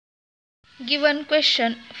Given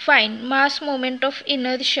question, find mass moment of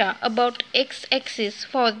inertia about x-axis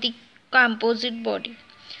for the composite body.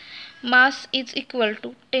 Mass is equal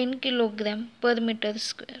to 10 kg per meter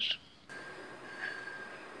square.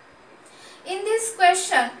 In this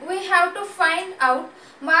question, we have to find out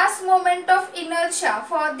mass moment of inertia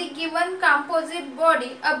for the given composite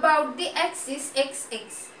body about the axis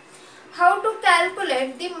x. How to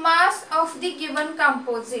calculate the mass of the given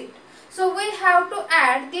composite? So we have to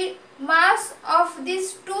add the mass of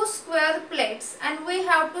these two square plates and we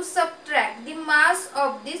have to subtract the mass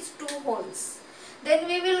of these two holes. Then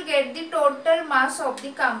we will get the total mass of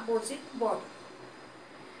the composite body.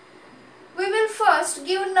 We will first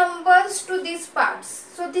give numbers to these parts.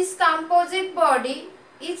 So this composite body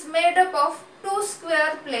is made up of two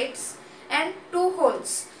square plates and two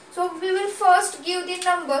holes. So we will first give the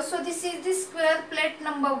numbers. So this is the square plate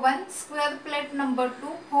number 1, square plate number 2,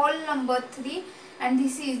 hole number 3 and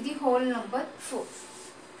this is the hole number 4.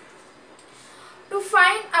 To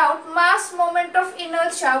find out mass moment of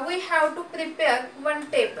inertia, we have to prepare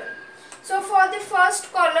one table. So for the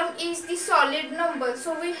first column is the solid number.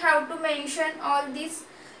 So we have to mention all these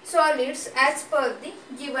solids as per the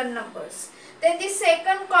given numbers. Then the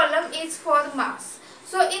second column is for mass.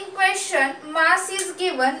 So in question, mass is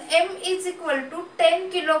given m is equal to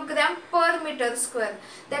 10 kg per meter square.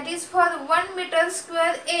 That is for 1 meter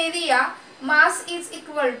square area, mass is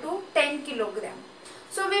equal to 10 kg.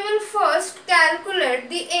 So we will first calculate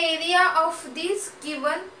the area of these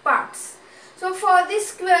given parts. So for this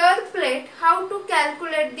square plate, how to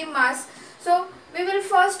calculate the mass? So we will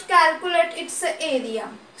first calculate its area.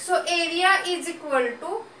 So area is equal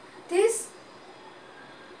to this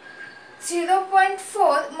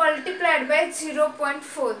 0.4 multiplied by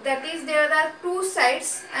 0.4. That is, there are two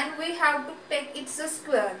sides and we have to take its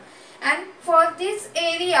square. And for this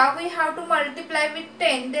area we have to multiply with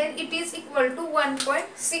 10, then it is equal to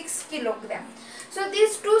 1.6 kg. So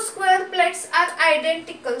these two square plates are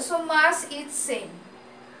identical, so mass is same.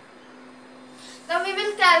 Now we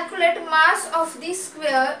will calculate mass of this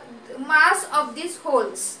mass of these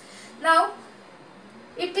holes. Now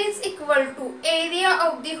it is equal to area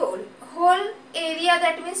of the hole. Hole area,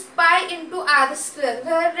 that means pi into r square,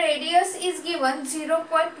 where radius is given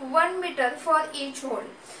 0.1 meter for each hole.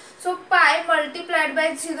 So pi multiplied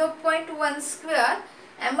by 0.1 square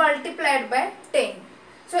and multiplied by 10.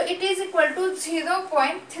 So it is equal to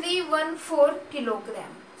 0.314 kg.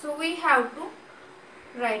 So we have to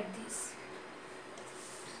write this.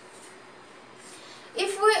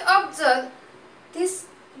 If we observe this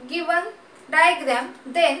given diagram,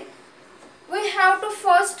 then we have to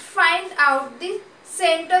first find out the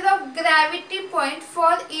center of gravity point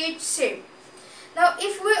for each shape. Now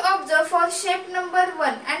if we observe for shape number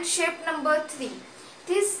 1 and shape number 3,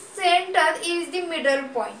 this center is the middle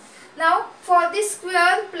point. Now for this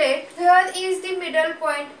square plate, where is the middle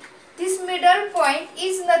point? This middle point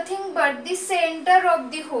is nothing but the center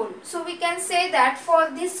of the hole. So we can say that for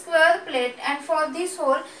this square plate and for this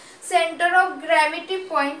hole, center of gravity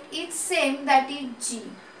point is same, that is G.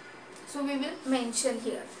 So we will mention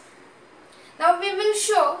here. Now we will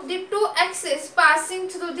show the two axes passing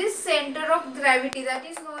through this center of gravity, that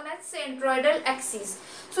is known as centroidal axis.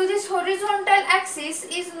 So this horizontal axis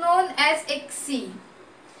is known as XC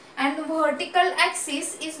and vertical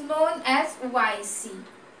axis is known as YC.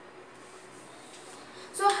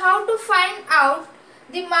 So how to find out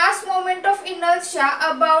the mass moment of inertia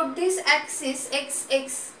about this axis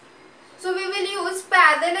XX? So we will use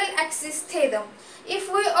parallel axis theorem.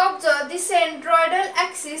 If we observe the centroidal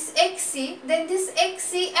axis XC, then this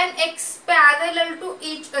XC and X parallel to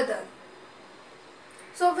each other.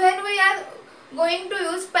 So when we are going to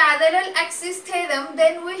use parallel axis theorem,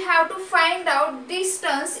 then we have to find out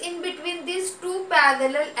distance in between these two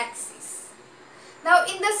parallel axes. Now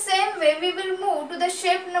in the same way, we will move to the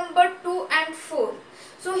shape number 2 and 4.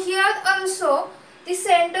 So here also the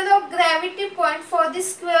center of gravity point for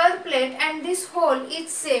this square plate and this hole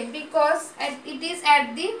is same, because it is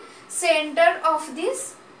at the center of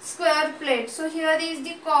this square plate. So here is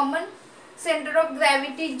the common center of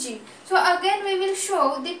gravity G. So again we will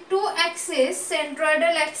show the two axes,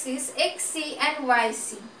 centroidal axis XC and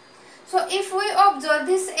YC. So if we observe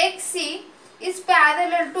this XC is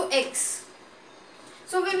parallel to X,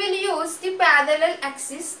 so we will use the parallel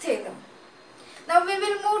axis theorem. Now we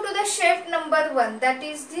will move to the shape number 1, that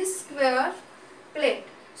is this square plate.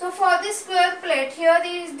 So for this square plate, here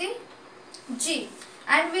is the G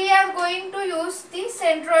and we are going to use the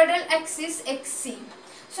centroidal axis XC.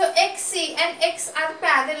 So XC and X are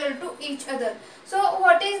parallel to each other. So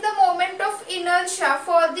what is the moment of inertia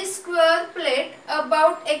for this square plate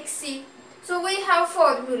about XC? So we have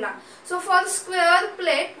formula. So for square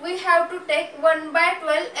plate we have to take 1 by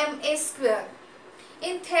 12 ma square.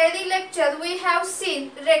 In theory lecture we have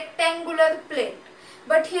seen rectangular plate,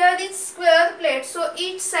 but here is square plate, so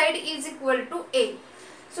each side is equal to a.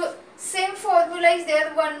 So same formula is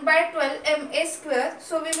there, 1 by 12 ma square.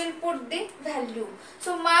 So we will put the value.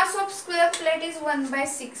 So mass of square plate is 1 by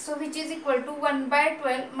 6. So which is equal to 1 by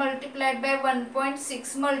 12 multiplied by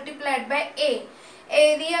 1.6 multiplied by a.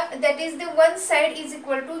 Area, that is the one side, is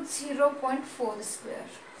equal to 0.4 square.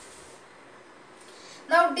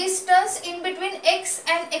 Now distance in between x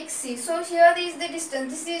and xc. So here is the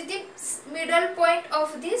distance. This is the middle point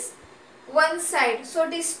of this one side. So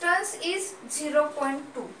distance is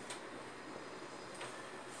 0.2.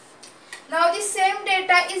 Now the same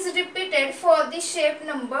data is repeated for the shape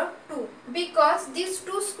number 2 because these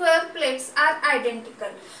two square plates are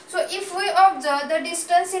identical. So if we observe the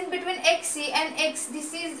distance in between xc and x,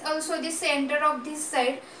 this is also the center of this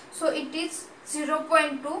side. So it is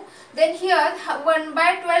 0.2. Then here 1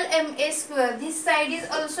 by 12 ma square. This side is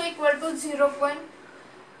also equal to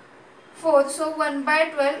 0.4. So 1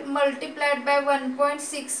 by 12 multiplied by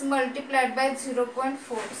 1.6 multiplied by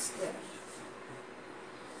 0.4 square.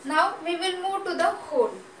 Now we will move to the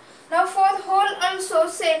hole. Now for hole also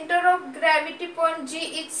center of gravity point G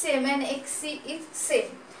is same and xc is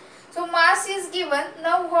same. So mass is given.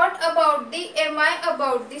 Now what about the mi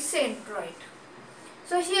about the centroid?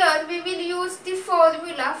 So here we will use the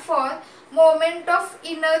formula for moment of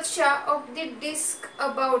inertia of the disk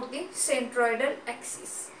about the centroidal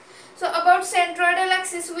axis. So about centroidal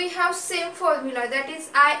axis we have same formula, that is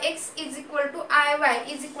Ix is equal to Iy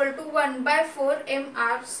is equal to 1 by 4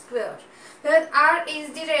 mr square, where r is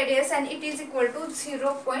the radius and it is equal to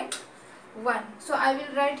 0.1. So I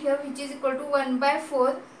will write here which is equal to 1 by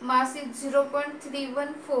 4, mass is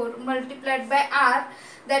 0.314 multiplied by r,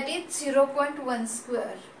 that is 0.1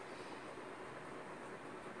 square.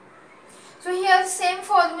 So here same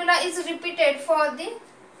formula is repeated for the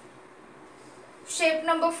shape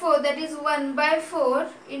number 4, that is 1 by 4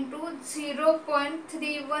 into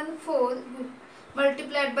 0.314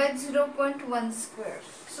 multiplied by 0.1 square.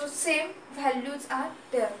 So same values are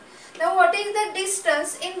there. Now what is the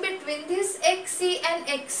distance in between this xc and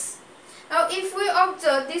x? Now if we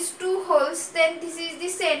observe these two holes, then this is the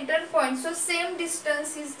center point. So same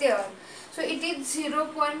distance is there. So it is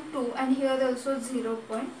 0.2 and here also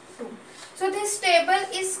 0.2. So this table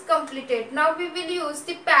is completed. Now we will use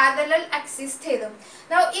the parallel axis theorem.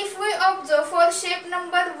 Now if we observe for shape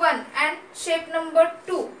number 1 and shape number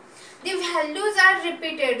 2, the values are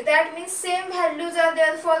repeated. That means same values are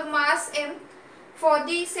there for mass m, for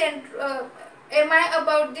the mi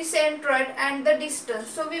about the centroid and the distance.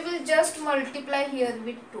 So we will just multiply here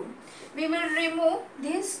with 2. We will remove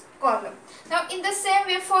this column. Now in the same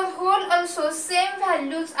way for hole also same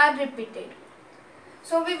values are repeated.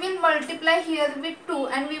 So we will multiply here with 2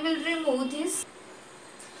 and we will remove this.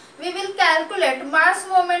 We will calculate mass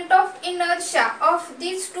moment of inertia of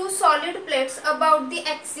these two solid plates about the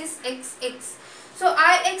axis xx. So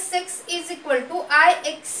Ixx is equal to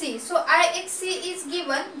Ixc. So Ixc is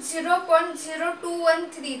given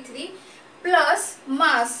 0.02133 plus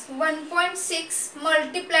mass 1.6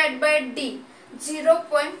 multiplied by d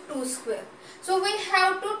 0.2 square. So we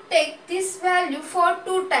have to take this value for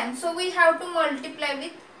 2 times. So we have to multiply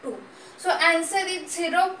with 2. So answer is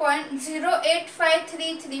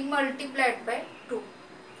 0.08533 multiplied by 2.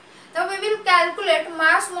 Now we will calculate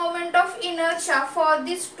mass moment of inertia for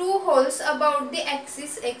these two holes about the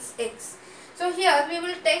axis xx. So here we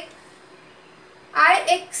will take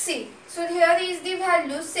Ixc. So here is the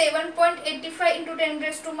value 7.85 into 10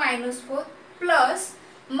 raised to minus 4 plus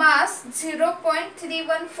mass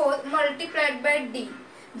 0.314 multiplied by d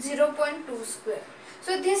 0.2 square.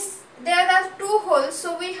 So there are two holes,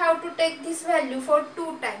 so we have to take this value for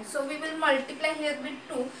 2 times. So we will multiply here with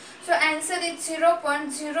 2. So answer is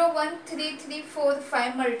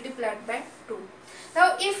 0.013345 multiplied by 2.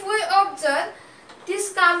 Now if we observe,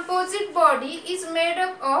 this composite body is made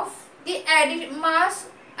up of the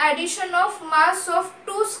addition of mass of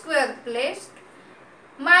 2 square plates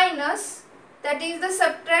minus, that is the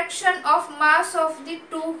subtraction of mass of the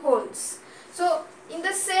 2 holes. So in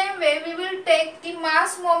the same way we will take the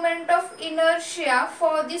mass moment of inertia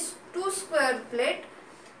for this 2 square plate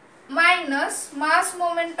minus mass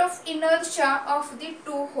moment of inertia of the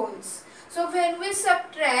 2 holes. So when we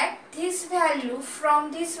subtract this value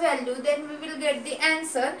from this value, then we will get the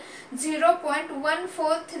answer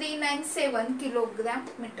 0.14397 kilogram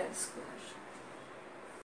meter square.